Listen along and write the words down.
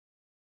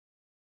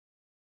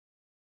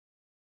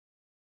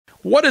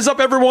What is up,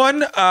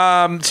 everyone?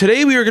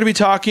 Today we are going to be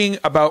talking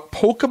about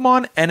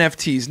Pokemon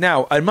NFTs.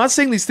 Now, I'm not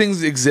saying these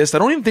things exist. I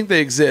don't even think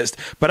they exist,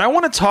 but I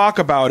want to talk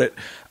about it.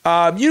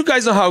 You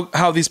guys know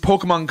how these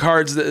Pokemon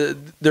cards,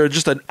 they're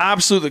just an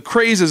absolute, the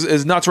craze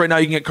is nuts right now.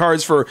 You can get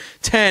cards for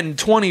 $10,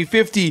 $20,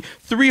 $50,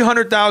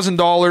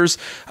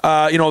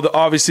 $300,000.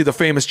 Obviously the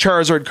famous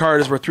Charizard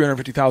card is worth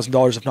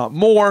 $350,000, if not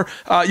more.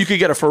 You could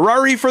get a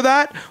Ferrari for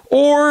that,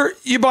 or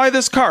you buy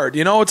this card.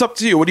 It's up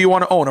to you. What do you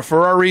want to own? A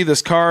Ferrari,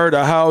 this card,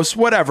 a house,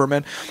 whatever,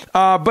 man.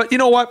 But you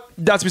know what?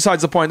 That's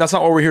besides the point. That's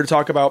not what we're here to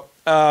talk about.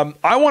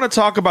 I want to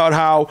talk about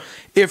how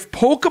if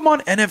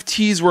Pokemon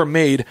NFTs were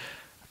made,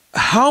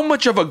 how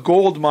much of a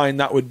gold mine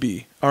that would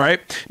be. All right.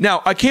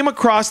 Now, I came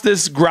across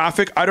this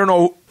graphic. I don't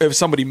know if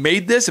somebody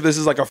made this, if this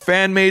is like a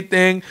fan-made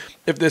thing,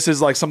 if this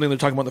is like something they're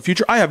talking about in the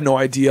future. I have no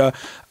idea.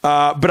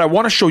 But I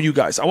want to show you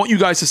guys. I want you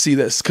guys to see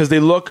this because they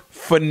look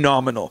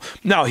phenomenal.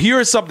 Now, here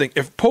is something.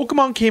 If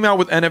Pokemon came out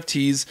with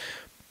NFTs,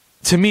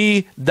 to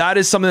me, that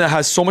is something that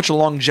has so much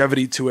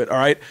longevity to it. All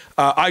right.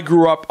 I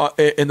grew up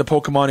in the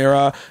Pokemon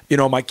era.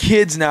 My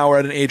kids now are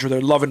at an age where they're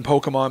loving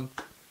Pokemon,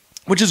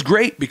 which is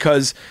great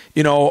because,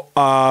 that's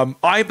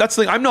the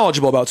thing I'm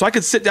knowledgeable about. So I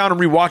can sit down and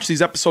rewatch these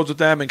episodes with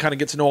them and kind of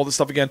get to know all this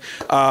stuff again,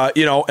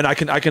 and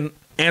I can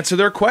answer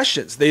their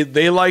questions.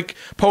 They like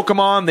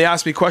Pokemon. They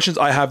ask me questions.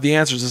 I have the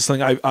answers. This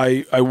thing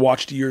I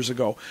watched years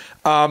ago.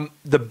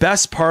 The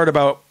best part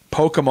about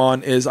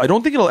Pokemon is I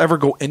don't think it'll ever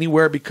go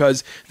anywhere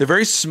because they're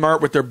very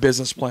smart with their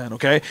business plan.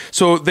 Okay.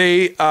 So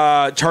they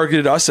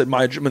targeted us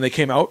when they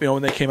came out.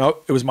 When they came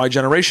out, it was my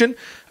generation.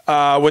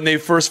 When they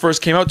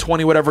first came out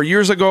 20 whatever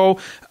years ago,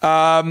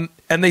 and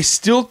they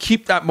still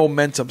keep that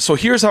momentum. So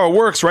here's how it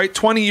works, right?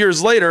 20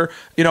 years later,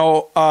 they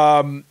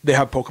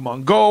have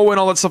Pokemon Go and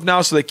all that stuff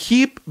now, so they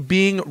keep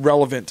being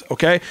relevant.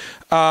 Okay,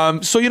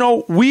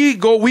 so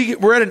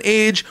we're at an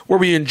age where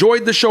we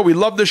enjoyed the show, we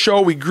loved the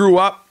show, we grew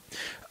up.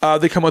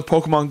 They come with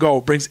Pokemon Go,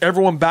 brings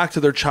everyone back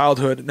to their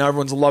childhood. Now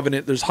everyone's loving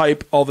it. There's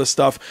hype, all this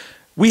stuff.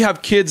 We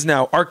have kids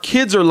now. Our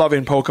kids are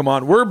loving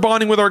Pokemon. We're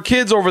bonding with our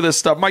kids over this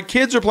stuff. My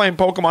kids are playing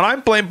Pokemon.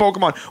 I'm playing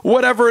Pokemon.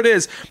 Whatever it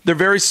is, they're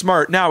very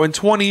smart. Now, in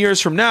 20 years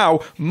from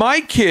now,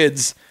 my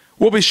kids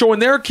will be showing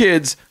their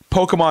kids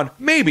Pokemon.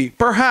 Maybe,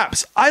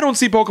 perhaps. I don't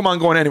see Pokemon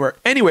going anywhere.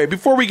 Anyway,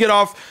 before we get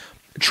off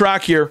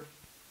track here,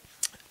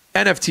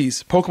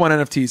 NFTs, Pokemon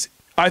NFTs.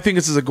 I think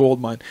this is a gold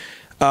mine.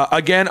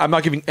 Again, I'm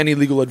not giving any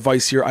legal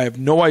advice here. I have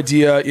no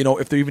idea,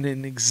 if they're even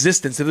in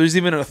existence, if there's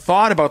even a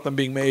thought about them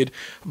being made.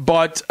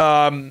 But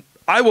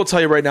I will tell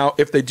you right now,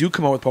 if they do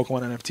come out with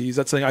Pokemon NFTs,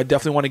 that's something I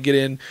definitely want to get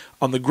in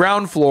on the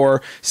ground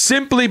floor,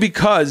 simply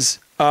because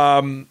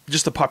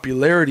just the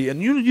popularity.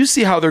 And you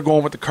see how they're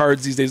going with the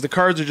cards these days. The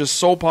cards are just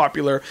so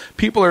popular.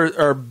 People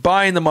are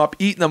buying them up,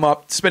 eating them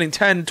up, spending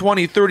 $10,000,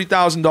 $20,000,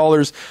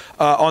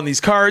 $30,000 on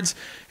these cards.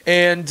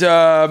 And,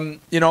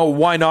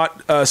 why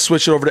not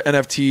switch it over to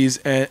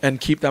NFTs and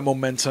keep that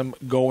momentum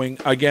going?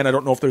 Again, I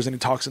don't know if there's any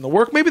talks in the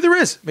work. Maybe there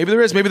is. Maybe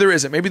there is. Maybe there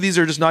isn't. Maybe these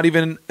are just not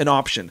even an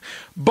option.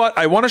 But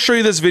I want to show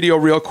you this video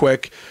real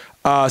quick.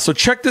 So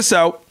check this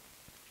out.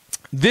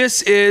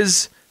 This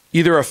is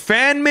either a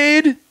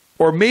fan-made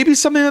or maybe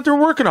something that they're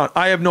working on.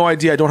 I have no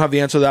idea. I don't have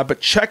the answer to that.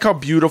 But check how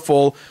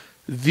beautiful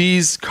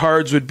these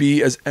cards would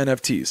be as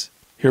NFTs.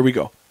 Here we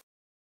go.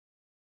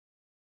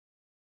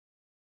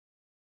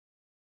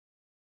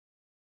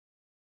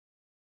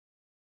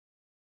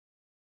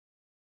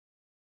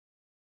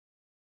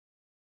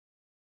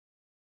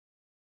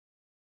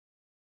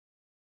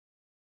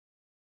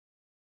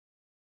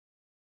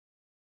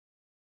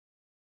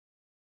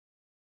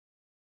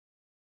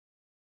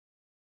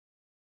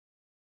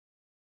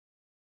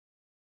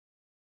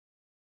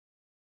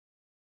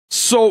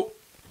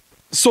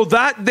 So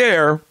that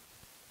there,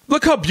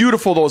 look how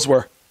beautiful those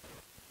were.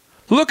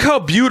 Look how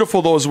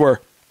beautiful those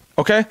were.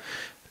 Okay?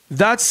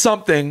 That's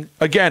something,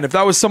 again, if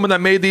that was someone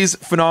that made these,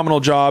 phenomenal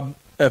job.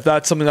 If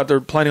that's something that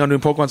they're planning on doing,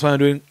 Pokemon's planning on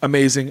doing,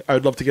 amazing. I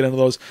would love to get into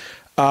those.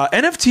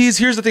 NFTs,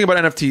 here's the thing about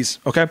NFTs,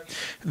 okay?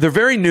 They're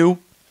very new.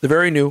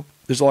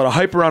 There's a lot of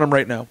hype around them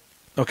right now,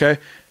 okay?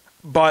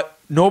 But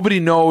nobody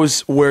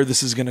knows where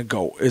this is going to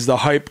go. Is the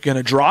hype going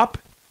to drop?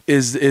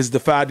 Is the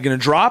fad going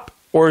to drop?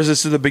 Or is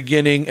this the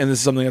beginning and this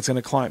is something that's going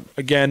to climb?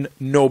 Again,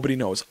 nobody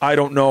knows. I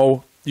don't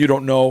know. You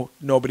don't know.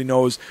 Nobody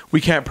knows.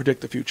 We can't predict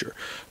the future.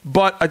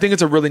 But I think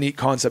it's a really neat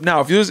concept.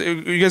 Now, if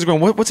you guys are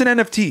going, what's an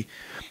NFT?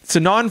 It's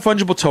a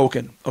non-fungible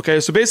token. Okay,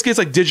 so basically it's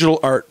like digital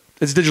art.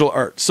 It's digital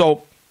art.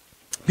 So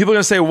people are going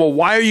to say, well,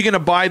 why are you going to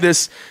buy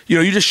this?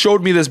 You just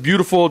showed me this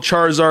beautiful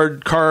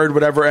Charizard card,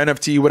 whatever,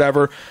 NFT,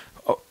 whatever.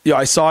 Oh, yeah,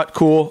 I saw it.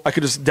 Cool. I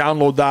could just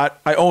download that.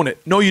 I own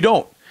it. No, you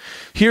don't.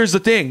 Here's the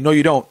thing. No,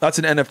 you don't. That's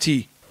an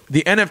NFT.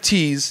 The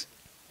NFTs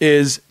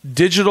is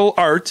digital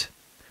art,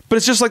 but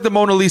it's just like the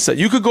Mona Lisa.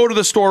 You could go to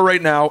the store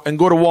right now and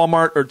go to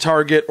Walmart or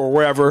Target or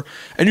wherever,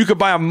 and you could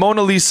buy a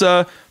Mona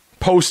Lisa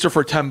poster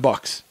for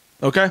 $10.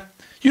 Okay?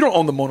 You don't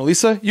own the Mona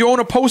Lisa. You own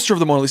a poster of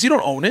the Mona Lisa. You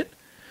don't own it,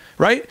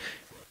 right?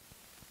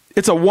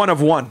 It's a one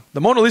of one. The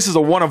Mona Lisa is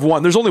a one of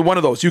one. There's only one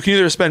of those. You can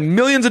either spend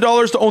millions of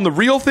dollars to own the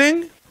real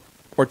thing,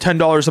 or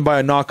 $10 and buy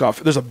a knockoff.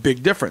 There's a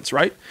big difference,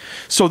 right?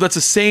 So that's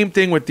the same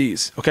thing with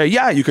these. Okay,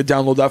 yeah, you could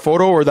download that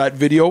photo or that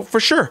video for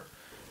sure.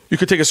 You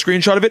could take a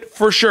screenshot of it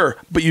for sure,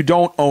 but you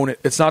don't own it.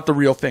 It's not the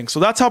real thing. So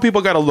that's how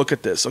people got to look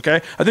at this,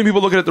 okay? I think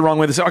people look at it the wrong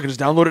way. They say, oh, I can just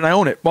download it and I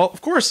own it. Well,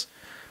 of course.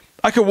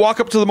 I could walk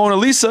up to the Mona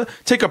Lisa,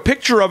 take a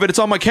picture of it. It's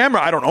on my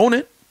camera. I don't own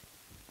it.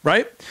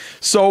 Right?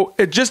 So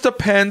it just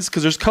depends,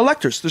 because there's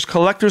collectors. There's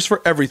collectors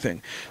for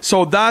everything.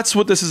 So that's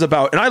what this is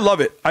about. And I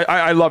love it.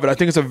 I love it. I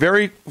think it's a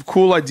very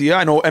cool idea.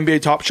 I know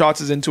NBA Top Shots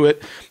is into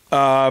it.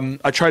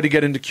 I tried to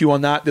get into Q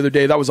on that the other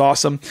day. That was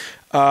awesome.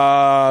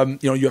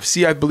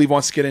 UFC, I believe,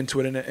 wants to get into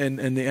it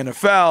in the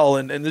NFL.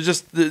 And there's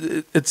just,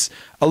 it's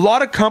a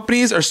lot of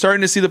companies are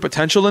starting to see the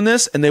potential in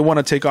this, and they want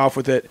to take off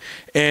with it.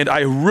 And I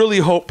really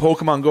hope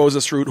Pokemon goes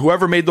this route.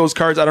 Whoever made those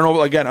cards, I don't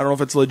know, again, I don't know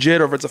if it's legit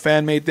or if it's a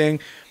fan-made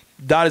thing.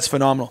 That is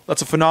phenomenal.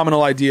 That's a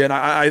phenomenal idea. And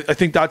I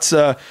think that's,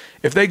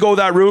 if they go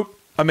that route,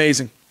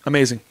 amazing.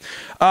 Amazing.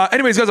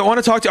 Anyways, guys, I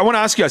want to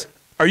ask you guys,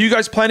 are you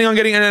guys planning on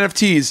getting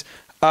NFTs?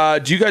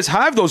 Do you guys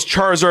have those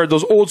Charizard,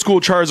 those old school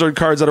Charizard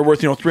cards that are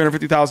worth,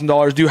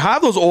 $350,000? Do you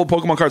have those old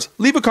Pokemon cards?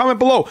 Leave a comment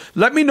below.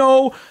 Let me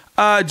know.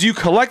 Do you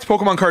collect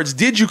Pokemon cards?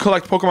 Did you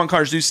collect Pokemon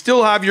cards? Do you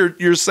still have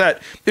your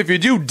set? If you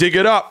do, dig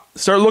it up.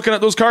 Start looking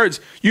at those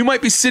cards. You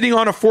might be sitting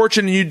on a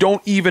fortune and you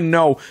don't even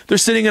know. They're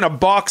sitting in a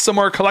box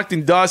somewhere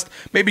collecting dust,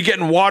 maybe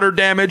getting water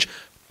damage.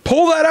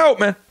 Pull that out,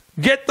 man.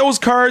 Get those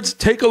cards.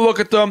 Take a look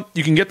at them.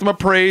 You can get them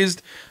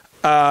appraised.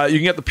 You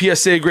can get the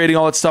PSA grading,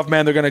 all that stuff,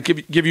 man. They're going to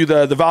give you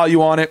the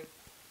value on it.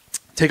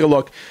 Take a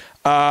look.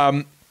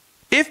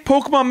 If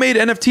Pokemon made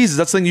NFTs, is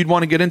that something you'd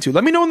want to get into?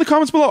 Let me know in the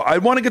comments below. I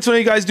want to get to know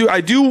you guys do.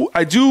 I do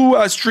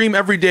stream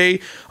every day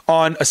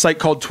on a site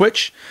called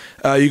Twitch.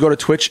 You go to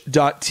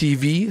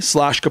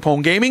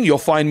twitch.tv/Capone Gaming. You'll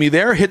find me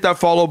there. Hit that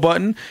follow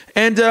button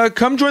and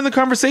come join the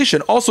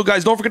conversation. Also,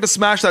 guys, don't forget to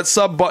smash that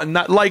sub button,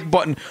 that like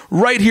button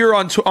right here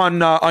on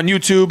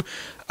YouTube.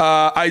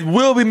 I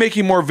will be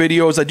making more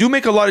videos. I do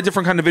make a lot of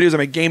different kind of videos. I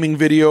make gaming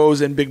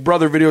videos and Big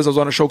Brother videos. I was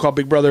on a show called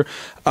Big Brother.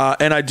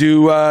 And I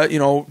do,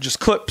 just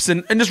clips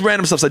and just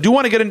random stuff. So I do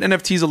want to get into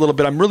NFTs a little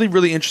bit. I'm really,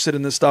 really interested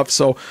in this stuff.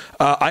 So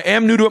I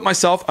am new to it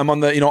myself. I'm on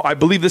the, I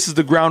believe this is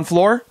the ground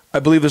floor. I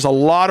believe there's a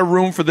lot of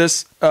room for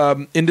this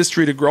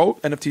industry to grow,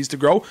 NFTs to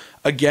grow.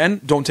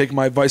 Again, don't take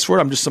my advice for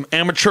it. I'm just some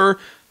amateur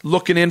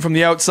looking in from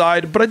the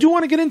outside, but I do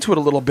want to get into it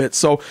a little bit.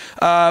 So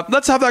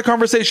let's have that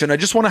conversation. I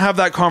just want to have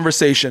that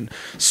conversation.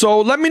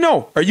 So let me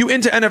know. Are you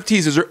into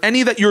NFTs? Is there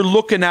any that you're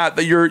looking at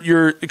that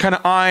you're kind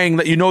of eyeing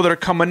that that are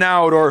coming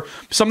out, or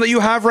some that you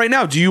have right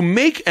now? Do you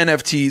make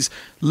NFTs?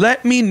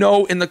 Let me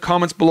know in the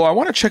comments below. I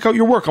want to check out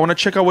your work. I want to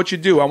check out what you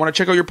do. I want to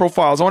check out your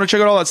profiles. I want to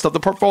check out all that stuff, the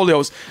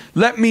portfolios.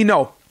 Let me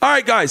know. All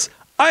right, guys.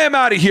 I am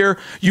out of here.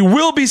 You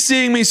will be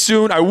seeing me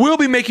soon. I will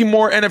be making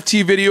more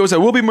NFT videos. I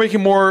will be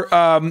making more,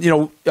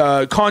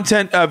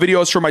 content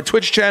videos for my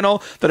Twitch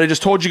channel that I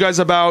just told you guys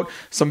about.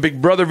 Some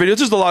Big Brother videos.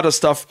 There's a lot of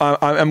stuff.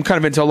 I'm kind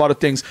of into a lot of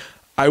things.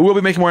 I will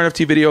be making more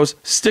NFT videos.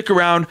 Stick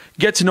around.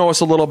 Get to know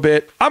us a little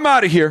bit. I'm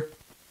out of here.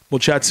 We'll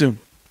chat soon.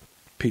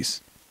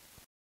 Peace.